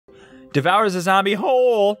Devours a zombie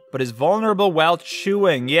whole, but is vulnerable while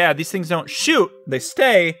chewing. Yeah, these things don't shoot. They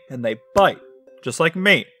stay, and they bite. Just like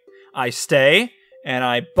me. I stay, and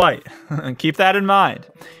I bite. And keep that in mind.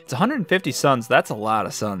 It's 150 suns. That's a lot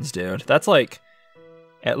of suns, dude. That's like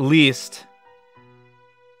at least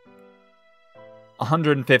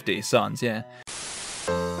 150 suns, yeah.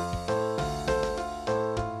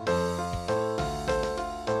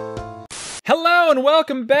 Hello and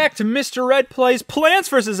welcome back to Mr. Red Plays Plants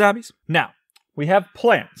vs. Zombies. Now, we have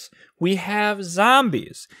plants. We have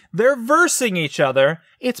zombies. They're versing each other.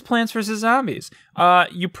 It's Plants vs. Zombies.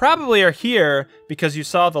 You probably are here because you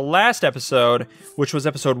saw the last episode, which was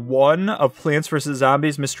episode 1 of Plants vs.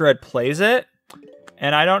 Zombies. Mr. Red Plays it.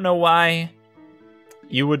 And I don't know why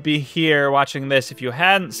you would be here watching this if you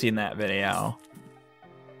hadn't seen that video.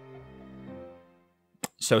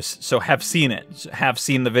 So have seen it. Have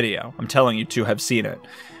seen the video. I'm telling you to have seen it.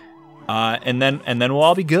 And then we'll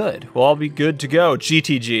all be good. We'll all be good to go.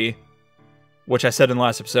 GTG, which I said in the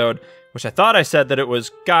last episode, which I thought I said that it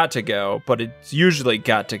was got to go, but it's usually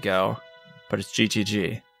got to go, but it's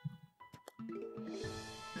GTG.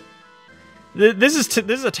 This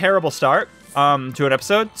is a terrible start to an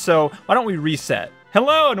episode. So why don't we reset?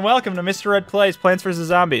 Hello and welcome to Mr. Red Plays Plants vs.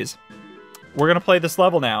 Zombies. We're gonna play this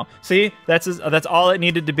level now. See, that's all it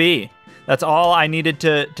needed to be. That's all I needed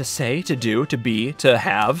to say, to do, to be, to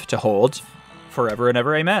have, to hold, forever and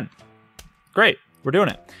ever. Amen. Great, we're doing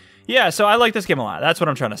it. Yeah, so I like this game a lot. That's what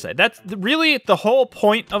I'm trying to say. That's really the whole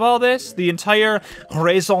point of all this. The entire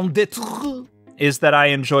raison d'être is that I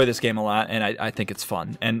enjoy this game a lot, and I think it's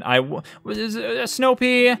fun. And Snow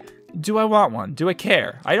Pea, do I want one? Do I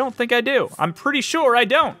care? I don't think I do. I'm pretty sure I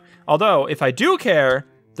don't. Although, if I do care,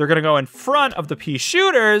 they're gonna go in front of the pea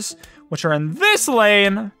shooters, which are in this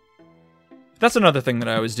lane. That's another thing that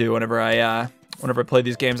I always do whenever I play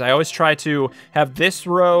these games. I always try to have this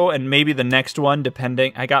row and maybe the next one,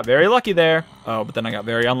 depending. I got very lucky there. Oh, but then I got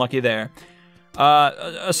very unlucky there.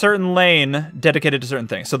 A certain lane dedicated to certain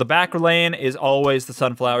things. So the back lane is always the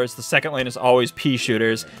sunflowers. The second lane is always pea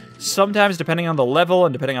shooters. Sometimes, depending on the level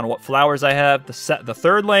and depending on what flowers I have, the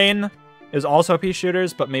third lane is also pea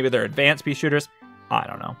shooters, but maybe they're advanced pea shooters. I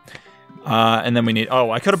don't know. And then we need,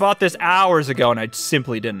 I could have bought this hours ago and I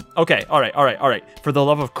simply didn't. Okay, all right. For the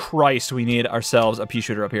love of Christ, we need ourselves a pea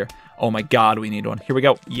shooter up here. Oh my God, we need one. Here we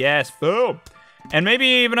go. Yes, boom. And maybe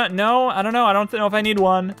even, no, I don't know. I don't know if I need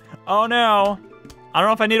one. Oh no. I don't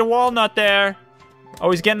know if I need a walnut there.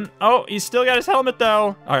 Oh, he's still got his helmet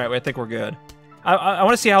though. All right, I think we're good. I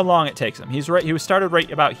want to see how long it takes him. He started right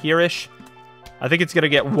about here-ish. I think it's gonna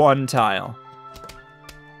get one tile.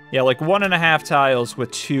 Yeah, like 1.5 tiles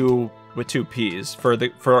with two peas by the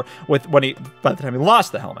time he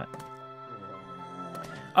lost the helmet.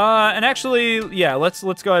 And actually, yeah, let's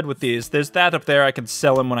go ahead with these. There's that up there. I can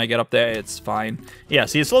sell him when I get up there. It's fine. Yeah,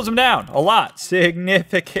 see, it slows him down a lot,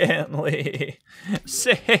 significantly,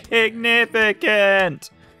 significant.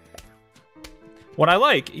 What I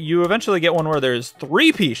like, you eventually get one where there's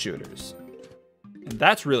 3 pea shooters, and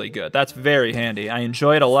that's really good. That's very handy. I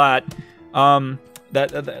enjoy it a lot.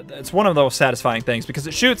 It's one of those satisfying things because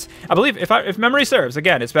it shoots, I believe, if memory serves,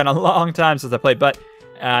 again, it's been a long time since I played, but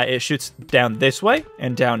it shoots down this way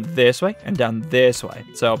and down this way and down this way.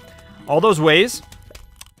 So all those ways,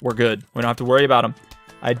 we're good. We don't have to worry about them.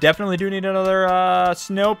 I definitely do need another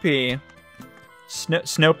Snow Pea.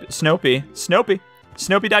 Snopey.com.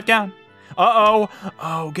 Uh-oh.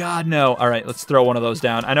 Oh, God, no. All right, let's throw one of those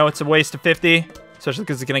down. I know it's a waste of 50, especially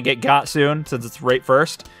because it's going to get got soon since it's right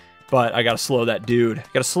first. But I gotta slow that dude.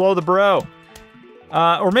 Gotta slow the bro.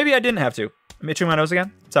 Or maybe I didn't have to. I'm itching my nose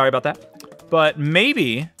again. Sorry about that. But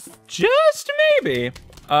maybe, just maybe,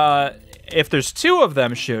 if there's 2 of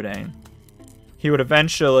them shooting, he would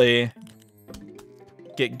eventually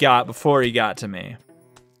get got before he got to me.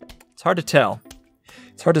 It's hard to tell.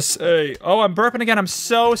 It's hard to say. Oh, I'm burping again. I'm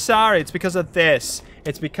so sorry. It's because of this.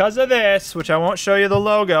 It's because of this, which I won't show you the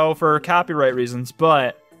logo for copyright reasons,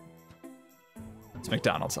 but it's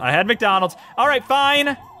McDonald's. I had McDonald's. All right, fine.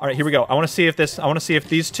 All right, here we go. I want to see if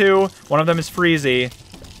these 2, one of them is Freezy,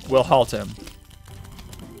 will halt him.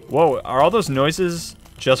 Whoa, are all those noises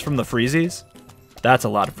just from the Freezies? That's a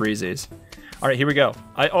lot of Freezies. All right, here we go.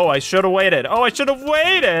 I should have waited. Oh, I should have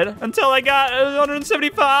waited until I got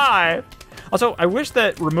 175. Also, I wish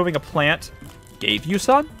that removing a plant gave you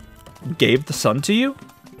sun, gave the sun to you.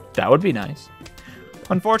 That would be nice.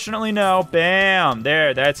 Unfortunately, no. Bam.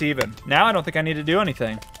 There, that's even. Now I don't think I need to do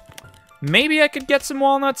anything. Maybe I could get some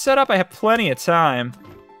walnuts set up. I have plenty of time.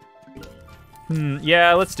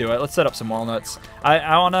 Yeah, let's do it. Let's set up some walnuts.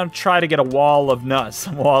 I want to try to get a wall of nuts.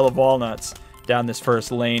 A wall of walnuts down this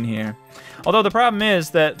first lane here. Although the problem is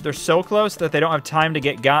that they're so close that they don't have time to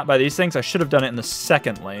get got by these things. I should have done it in the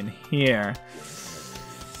second lane here.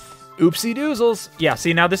 Oopsie doozles. Yeah,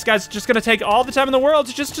 see, now this guy's just gonna take all the time in the world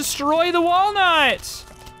to just destroy the walnut.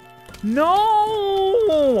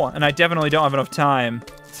 No! And I definitely don't have enough time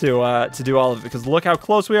to do all of it, because look how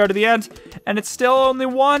close we are to the end, and it's still only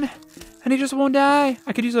one, and he just won't die.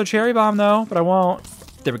 I could use a cherry bomb though, but I won't.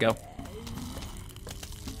 There we go.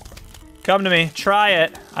 Come to me, try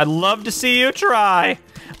it. I'd love to see you try.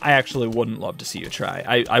 I actually wouldn't love to see you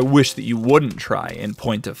try. I wish that you wouldn't try, in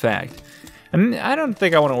point of fact. And I don't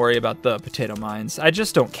think I want to worry about the potato mines. I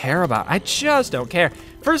just don't care about it. I just don't care.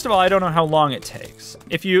 First of all, I don't know how long it takes.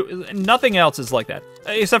 Nothing else is like that.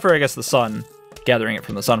 Except for, I guess, the sun, gathering it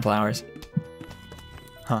from the sunflowers.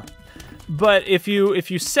 Huh. But if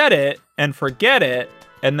you set it and forget it,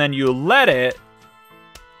 and then you let it,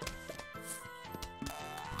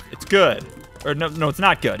 it's good. Or no, it's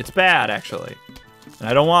not good. It's bad, actually. And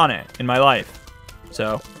I don't want it in my life.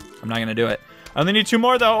 So, I'm not gonna do it. I only need 2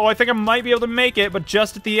 more, though. Oh, I think I might be able to make it, but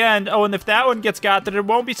just at the end. Oh, and if that one gets got, then it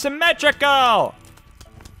won't be symmetrical.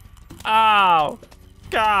 Oh,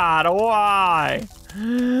 God, why?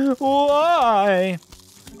 Why?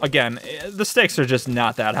 Again, the stakes are just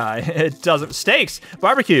not that high. It doesn't. Steaks,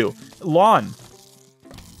 barbecue, lawn.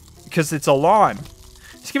 Because it's a lawn.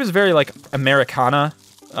 This game is very, like, Americana,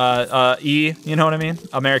 you know what I mean?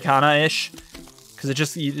 Americana-ish.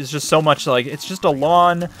 Because it's just so much like, it's just a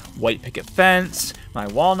lawn, white picket fence, my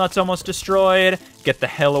walnut's almost destroyed, get the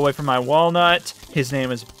hell away from my walnut, his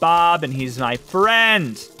name is Bob and he's my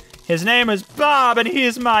friend. His name is Bob and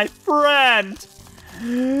he's my friend.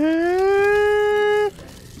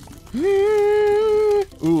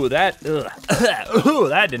 Ooh, that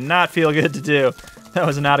did not feel good to do. That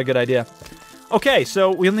was not a good idea. Okay,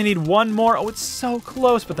 so we only need 1 more. Oh, it's so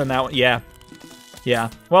close, but then that one, yeah.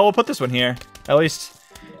 Well, we'll put this one here. At least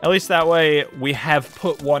that way we have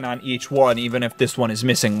put 1 on each one, even if this one is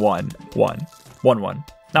missing 1.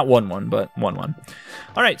 Not 1, but 1.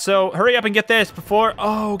 All right, so hurry up and get this before,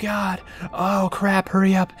 oh God. Oh crap,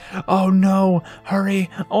 hurry up. Oh no, hurry.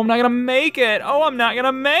 Oh, I'm not gonna make it. Oh, I'm not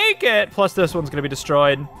gonna make it. Plus this one's gonna be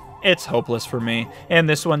destroyed. It's hopeless for me. And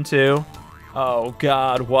this one too. Oh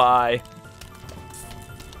God, why?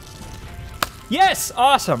 Yes,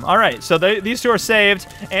 awesome. All right, so these 2 are saved,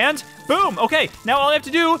 and boom. Okay, now all I have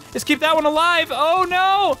to do is keep that one alive. Oh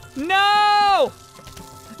no, no!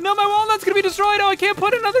 No, my walnut's gonna be destroyed. Oh, I can't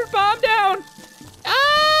put another bomb down.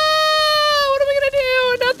 Ah, what am I gonna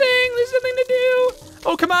do? Nothing, there's nothing to do.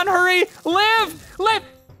 Oh, come on, hurry, live.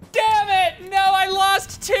 Damn it, no, I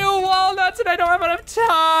lost 2 walnuts and I don't have enough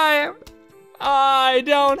time. I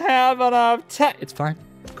don't have enough time. It's fine,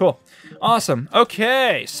 cool. Awesome.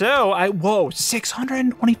 Okay, so whoa,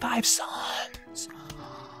 625 suns.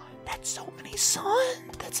 That's so many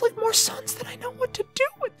suns. That's like more suns than I know what to do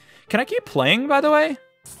with. Can I keep playing, by the way?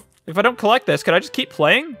 If I don't collect this, could I just keep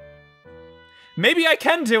playing? Maybe I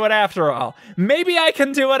can do it after all. Maybe I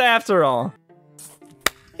can do it after all.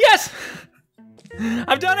 Yes!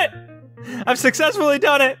 I've done it! I've successfully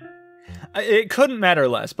done it! It couldn't matter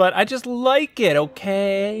less, but I just like it,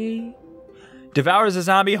 okay? Devours a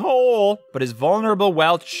zombie whole, but is vulnerable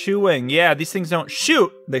while chewing. Yeah, these things don't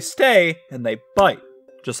shoot, they stay, and they bite.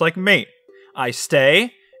 Just like me. I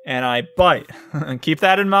stay, and I bite. And keep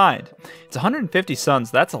that in mind. It's 150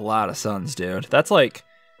 suns, that's a lot of suns, dude. That's like,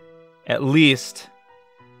 at least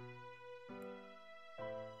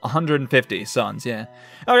 150 suns, yeah.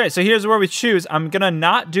 Okay, so here's where we choose. I'm gonna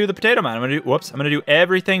not do the potato mine. I'm gonna do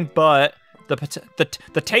everything but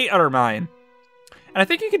the tater mine. And I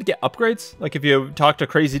think you could get upgrades. Like if you talk to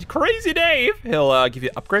Crazy Dave, he'll give you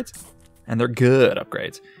upgrades. And they're good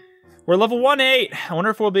upgrades. We're level 1-8. I wonder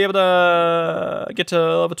if we'll be able to get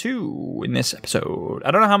to level 2 in this episode.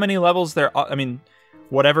 I don't know how many levels there are. I mean,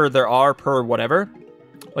 whatever there are per whatever.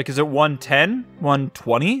 Like, is it 110,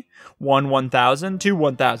 120, 1,000, 2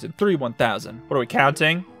 1,000, 3 1,000? What are we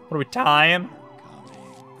counting? What are we time?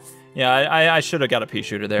 Yeah, I should have got a pea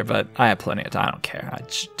shooter there, but I have plenty of time. I don't care.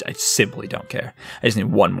 I simply don't care. I just need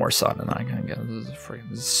 1 more sun, and then I can get this.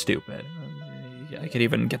 This is stupid. I could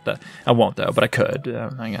even get the. I won't though, but I could.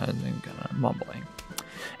 I'm mumbling.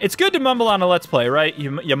 It's good to mumble on a Let's Play, right?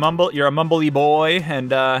 You mumble. You're a mumbly boy,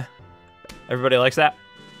 and everybody likes that.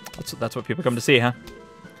 That's what people come to see, huh?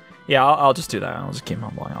 Yeah, I'll just do that. I'll just keep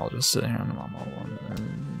mumbling. I'll just sit here and mumble,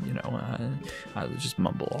 and you know, I just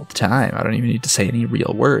mumble all the time. I don't even need to say any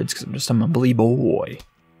real words because I'm just a mumbly boy.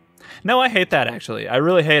 No, I hate that actually. I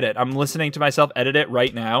really hate it. I'm listening to myself edit it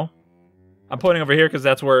right now. I'm pointing over here because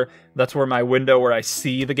that's where my window where I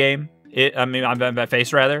see the game I mean, my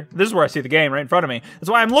face rather. This is where I see the game, right in front of me. That's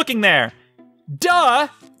why I'm looking there. Duh!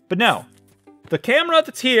 But no. The camera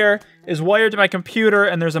that's here is wired to my computer,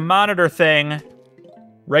 and there's a monitor thing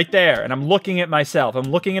right there, and I'm looking at myself.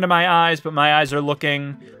 I'm looking into my eyes, but my eyes are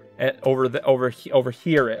looking at over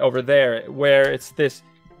there, where it's this.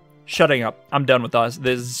 Shutting up. I'm done with us.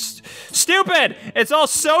 This is stupid! It's all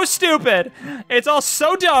so stupid! It's all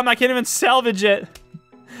so dumb, I can't even salvage it.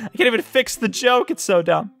 I can't even fix the joke, it's so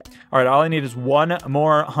dumb. Alright, all I need is one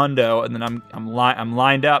more hundo, and then I'm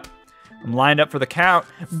lined up. I'm lined up for the count.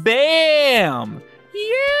 Bam!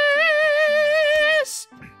 Yes!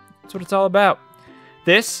 That's what it's all about.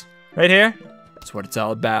 This, right here, that's what it's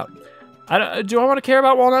all about. Do I want to care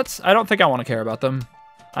about walnuts? I don't think I want to care about them.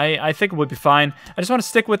 I think it would be fine. I just want to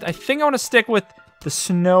stick with, I think I want to stick with the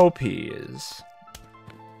snow peas.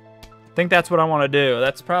 I think that's what I want to do.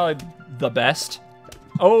 That's probably the best.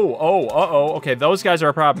 Oh, okay, those guys are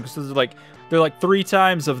a problem because they're like 3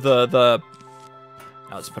 times of the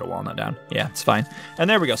I'll just put a walnut down. Yeah, it's fine. And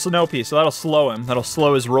there we go, snow pea, so that'll slow him. That'll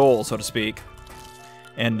slow his roll, so to speak.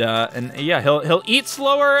 And yeah, he'll eat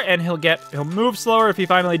slower and he'll move slower if he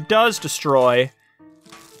finally does destroy.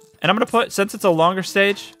 And I'm gonna put, since it's a longer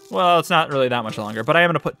stage, well, it's not really that much longer, but I am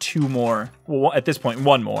gonna put 2 more. Well, at this point,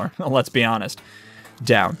 1 more, let's be honest,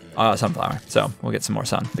 down sunflower. So we'll get some more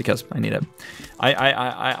sun because I need it.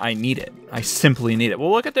 I need it. I simply need it.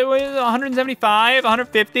 Well, look at the 175,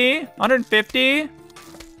 150, 150.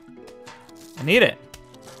 I need it.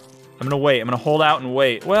 I'm gonna wait. I'm gonna hold out and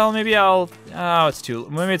wait. Well, maybe oh,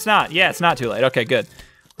 maybe it's not. Yeah, it's not too late. Okay, good.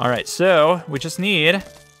 All right, so we just need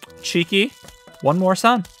cheeky 1 more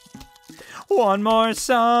sun. 1 more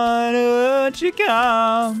sun, would you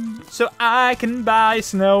come, so I can buy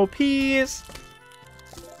snow peas?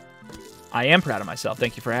 I am proud of myself,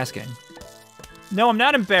 thank you for asking. No, I'm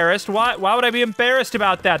not embarrassed. Why would I be embarrassed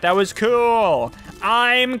about that? That was cool.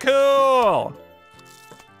 I'm cool.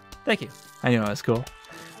 Thank you. I knew I was cool.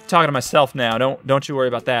 I'm talking to myself now, don't you worry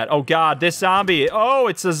about that. Oh God, this zombie. Oh,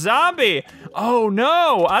 it's a zombie. Oh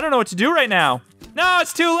no, I don't know what to do right now. No,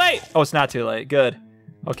 it's too late. Oh, it's not too late, good.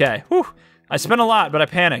 Okay, whew. I spent a lot, but I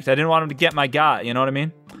panicked. I didn't want him to get my got, you know what I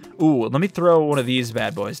mean? Ooh, let me throw one of these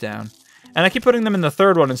bad boys down. And I keep putting them in the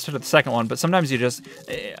 3rd one instead of the 2nd one, but sometimes you just,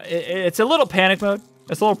 it's a little panic mode.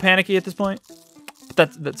 It's a little panicky at this point,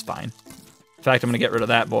 but that's fine. In fact, I'm gonna get rid of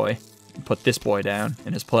that boy and put this boy down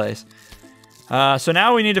in his place. So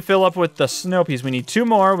now we need to fill up with the snow peas. We need 2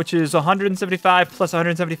 more, which is 175 plus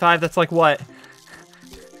 175. That's like what?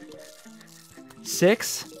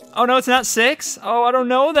 6? Oh no, it's not 6? Oh, I don't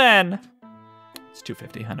know then. It's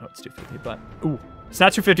 250, I know it's 250, but, ooh. It's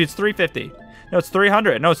not 250, it's 350. No, it's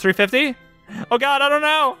 300. No, it's 350? Oh God, I don't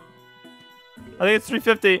know. I think it's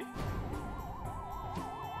 350.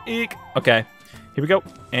 Eek. Okay, here we go.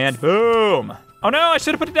 And boom. Oh no, I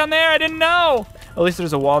should have put it down there, I didn't know. At least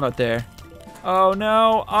there's a walnut there. Oh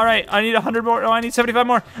no, all right, I need 100 more. Oh, I need 75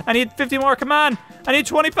 more. I need 50 more, come on. I need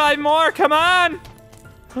 25 more, come on.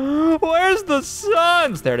 Where's the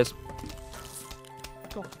suns? There it is.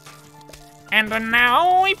 Cool. And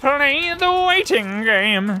now we play the waiting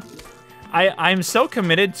game. I'm so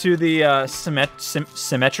committed to the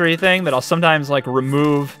symmetry thing that I'll sometimes like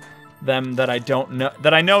remove them that I don't know,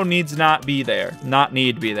 that I know needs not be there, not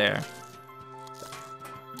need to be there.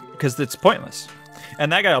 Because it's pointless. And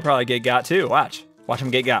that guy will probably get got too, watch. Watch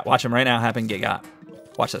him get got, watch him right now happen get got.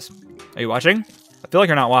 Watch this. Are you watching? I feel like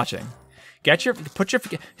you're not watching.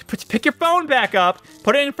 Pick your phone back up,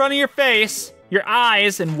 put it in front of your face, your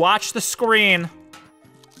eyes, and watch the screen.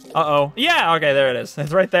 Uh-oh. Yeah, okay, there it is.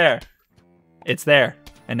 It's right there. It's there.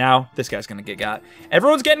 And now this guy's gonna get got.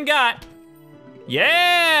 Everyone's getting got.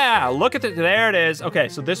 Yeah, look at there it is. Okay,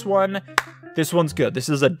 so this one's good. This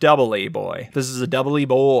is a double E boy. This is a double E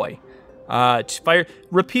boy.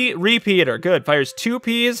 Repeater, good. Fires 2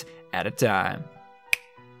 peas at a time.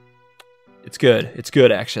 It's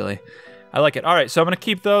good actually. I like it. All right, so I'm gonna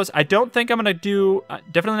keep those. I don't think I'm gonna do,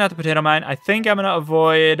 definitely not the potato mine. I think I'm gonna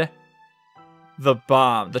avoid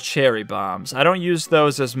the cherry bombs. I don't use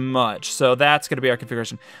those as much, so that's gonna be our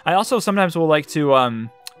configuration. I also sometimes will like to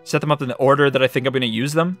set them up in the order that I think I'm gonna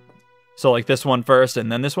use them. So like this one first and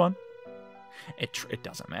then this one. It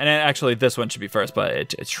doesn't matter. And actually this one should be first, but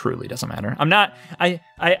it truly doesn't matter.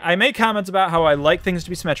 I make comments about how I like things to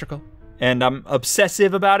be symmetrical. And I'm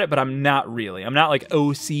obsessive about it, but I'm not really. I'm not like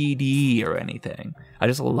OCD or anything. I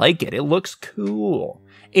just like it. It looks cool.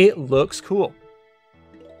 It looks cool.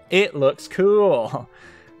 It looks cool.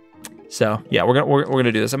 So yeah, we're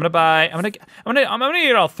gonna do this. I'm gonna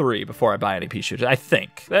get all 3 before I buy any pea shooters. I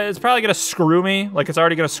think it's probably gonna screw me. Like it's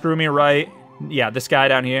already gonna screw me right. Yeah, this guy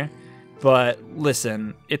down here. But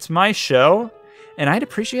listen, it's my show, and I'd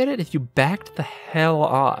appreciate it if you backed the hell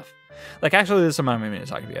off. Like, actually, this is not me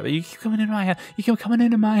talking to you, but you keep coming into my house. You keep coming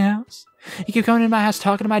into my house. You keep coming into my house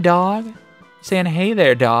talking to my dog, saying, hey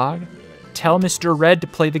there, dog. Tell Mr. Red to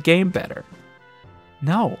play the game better.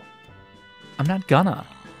 No, I'm not gonna.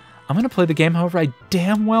 I'm gonna play the game however I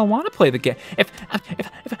damn well want to play the game. If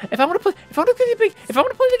I want to play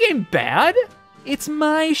the game bad, it's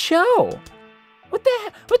my show. What the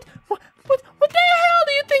hell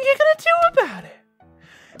do you think you're gonna do about it?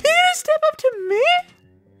 You're gonna step up to me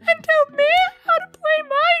and tell me how to play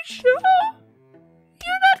my show?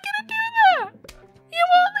 You're not gonna do that. You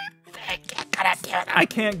only think you're gonna do that. I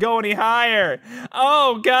can't go any higher.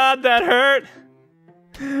 Oh God, that hurt.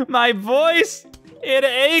 My voice, it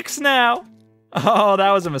aches now. Oh,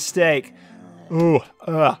 that was a mistake. Ooh,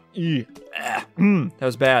 that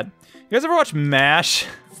was bad. You guys ever watch MASH?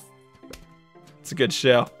 It's a good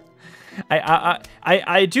show.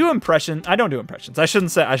 I do impressions. I don't do impressions. I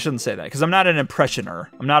shouldn't say that because I'm not an impressioner.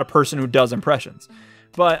 I'm not a person who does impressions.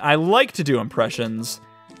 But I like to do impressions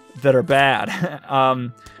that are bad.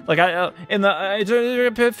 Like in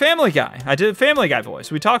the Family Guy, I did a Family Guy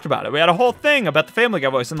voice. We talked about it. We had a whole thing about the Family Guy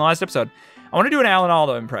voice in the last episode. I want to do an Alan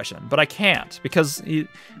Alda impression, but I can't because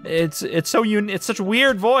it's such a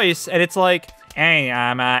weird voice, and it's like, hey,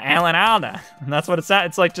 I'm Alan Alda, and that's what it's at.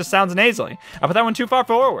 It's like just sounds nasally. I put that one too far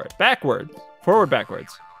forward, backwards,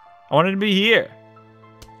 backwards. I wanted him to be here,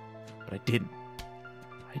 but I didn't.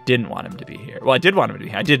 I didn't want him to be here. Well, I did want him to be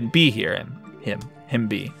here. I didn't be here, and him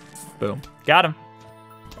be. Boom, got him.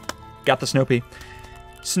 Got the Snowpea.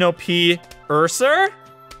 Snowpiercer?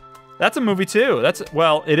 That's a movie too.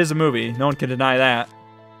 Well, it is a movie. No one can deny that.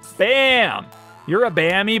 Bam! You're a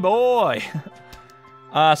bammy boy.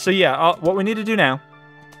 So yeah, what we need to do now.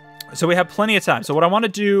 So we have plenty of time. So what I want to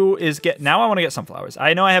do is now I want to get sunflowers.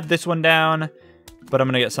 I know I have this one down, but I'm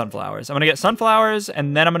going to get sunflowers. I'm going to get sunflowers,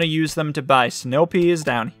 and then I'm going to use them to buy snow peas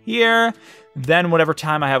down here. Then whatever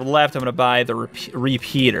time I have left, I'm going to buy the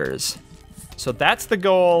repeaters. So that's the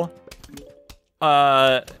goal.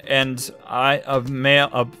 And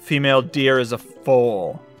a female deer is a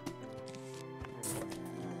foal.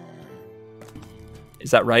 Is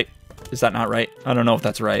that right? Is that not right? I don't know if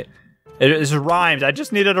that's right. It is rhymed. I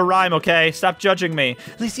just needed a rhyme, okay? Stop judging me.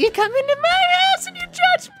 At least you come into my house and you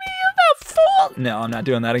judge me about fool. No, I'm not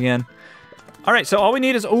doing that again. All right, so all we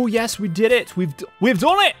need is, oh yes, we did it. We've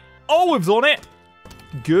done it. Oh, we've done it.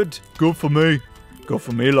 Good. Good for me. Good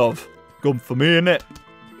for me, love. Good for me, innit?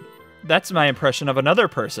 That's my impression of another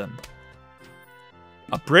person.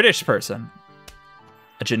 A British person.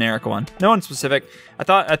 A generic one. No one specific. I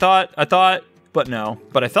thought, but no.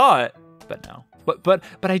 But I thought, but no. But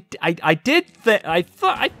I did think, I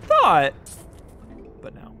thought,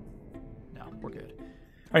 but no. No, we're good.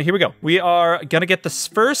 All right, here we go. We are gonna get the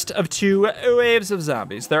first of 2 waves of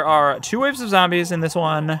zombies. There are 2 waves of zombies in this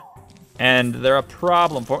one, and they're a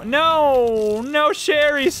problem for, no,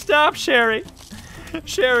 Sherry, stop, Sherry.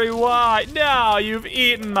 Sherry, why? No, you've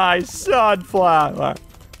eaten my sunflower.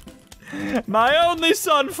 My only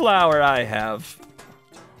sunflower I have.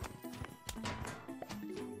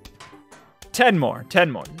 10 more.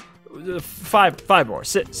 5 more.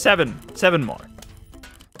 7 more.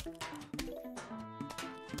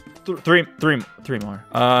 3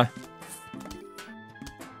 more.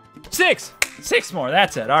 6 more.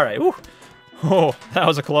 That's it. All right. Woo. Oh, that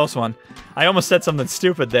was a close one. I almost said something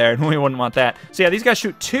stupid there, and we wouldn't want that. So yeah, these guys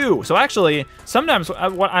shoot 2. So actually, sometimes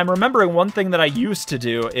what I'm remembering, one thing that I used to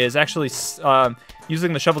do is actually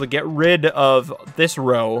using the shovel to get rid of this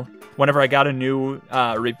row whenever I got a new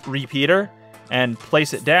repeater and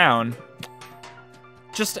place it down.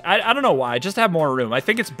 Just, I don't know why, just to have more room. I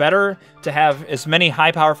think it's better to have as many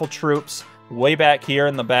high powerful troops way back here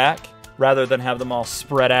in the back rather than have them all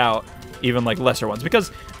spread out, even like lesser ones,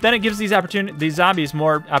 because then it gives these zombies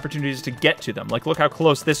more opportunities to get to them. Like, look how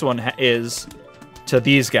close this one is to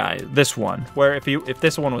these guys. This one, where if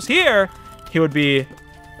this one was here, he would be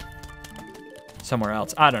somewhere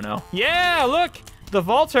else. I don't know. Yeah, look, the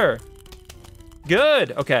vaulter.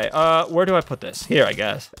 Good. Okay. Where do I put this? Here, I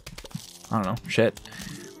guess. I don't know. Shit.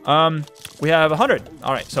 We have 100.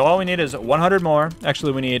 All right. So all we need is 100 more.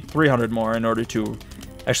 Actually, we need 300 more in order to.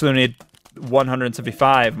 Actually, we need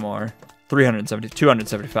 175 more. 370,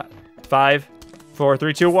 275. 5, 4,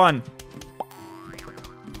 3, 2, 1.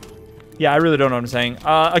 Yeah, I really don't know what I'm saying.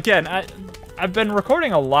 Again, I've been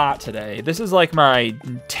recording a lot today. This is like my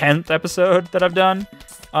 10th episode that I've done.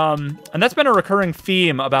 And that's been a recurring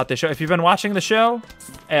theme about this show. If you've been watching the show,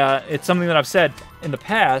 it's something that I've said in the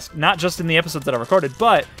past, not just in the episodes that I recorded,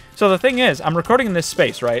 but, so the thing is, I'm recording in this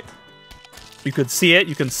space, right? You could see it.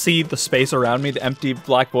 You can see the space around me, the empty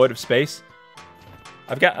black void of space.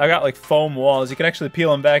 I got like foam walls. You can actually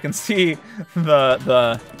peel them back and see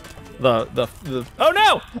the oh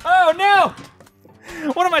no! Oh no!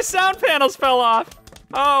 One of my sound panels fell off.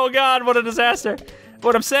 Oh god, what a disaster.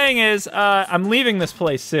 What I'm saying is, I'm leaving this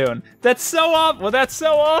place soon. That's so awful. Well, that's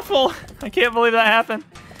so awful. I can't believe that happened.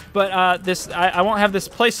 But I won't have this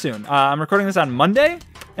place soon. I'm recording this on Monday,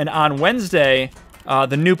 and on Wednesday,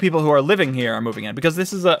 the new people who are living here are moving in, because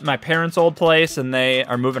this is my parents' old place, and they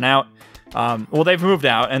are moving out. Well, they've moved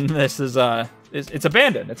out, and this is it's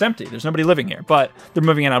abandoned. It's empty. There's nobody living here, but they're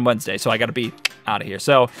moving in on Wednesday, so I got to be out of here.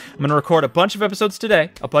 So I'm gonna record a bunch of episodes today,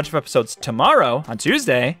 a bunch of episodes tomorrow on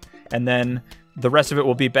Tuesday, and then the rest of it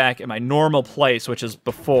will be back at my normal place, which is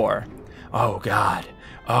before. Oh god.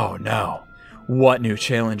 Oh no. What new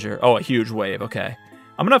challenger? Oh, a huge wave. Okay.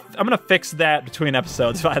 I'm gonna fix that between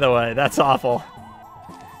episodes, by the way. That's awful.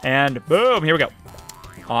 And boom, here we go.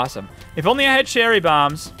 Awesome. If only I had cherry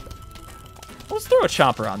bombs. Let's throw a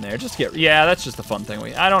chomper on there. Just get, yeah, that's just the fun thing.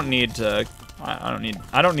 I don't need to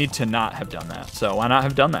not have done that. So why not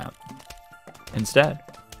have done that instead?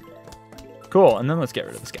 Cool, and then let's get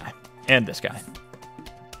rid of this guy. And this guy.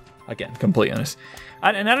 Again, completeness.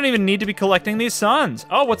 And I don't even need to be collecting these suns.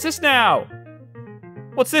 Oh, what's this now?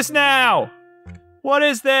 What's this now? What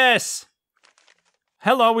is this?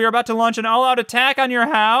 Hello, we are about to launch an all-out attack on your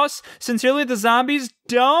house. Sincerely, the zombies.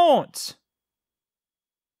 Don't.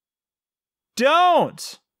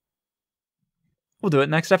 Don't. We'll do it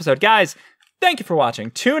next episode. Guys, thank you for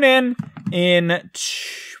watching. Tune in 2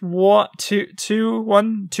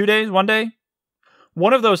 days, 1 day?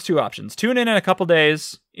 One of those two options. Tune in a couple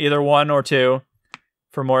days, either 1 or 2,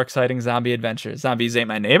 for more exciting zombie adventures. Zombies Ain't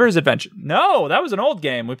My Neighbor's Adventure. No, that was an old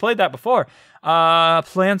game. We played that before.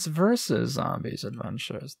 Plants vs. Zombies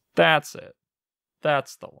Adventures. That's it.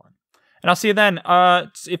 That's the one. And I'll see you then.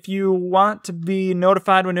 If you want to be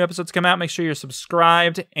notified when new episodes come out, make sure you're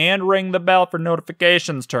subscribed and ring the bell for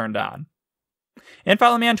notifications turned on. And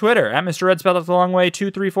follow me on Twitter, at Mr. Red, spelled out the long way,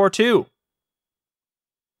 2342.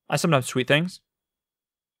 I sometimes tweet things.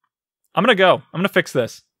 I'm gonna go. I'm gonna fix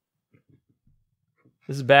this.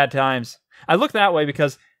 This is bad times. I look that way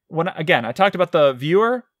because again, I talked about the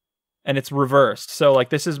viewer and it's reversed. So like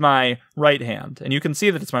this is my right hand and you can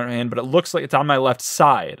see that it's my right hand, but it looks like it's on my left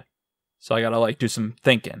side. So I gotta like do some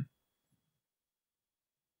thinking.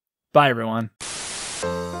 Bye everyone.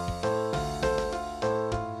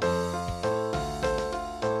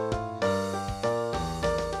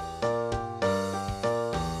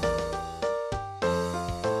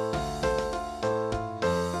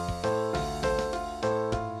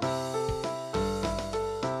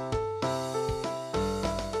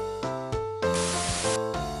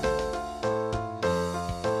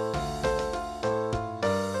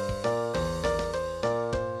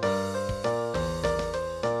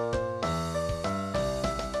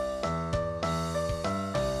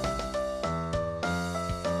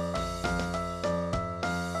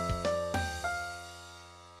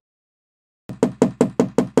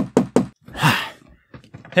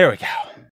 Here we go.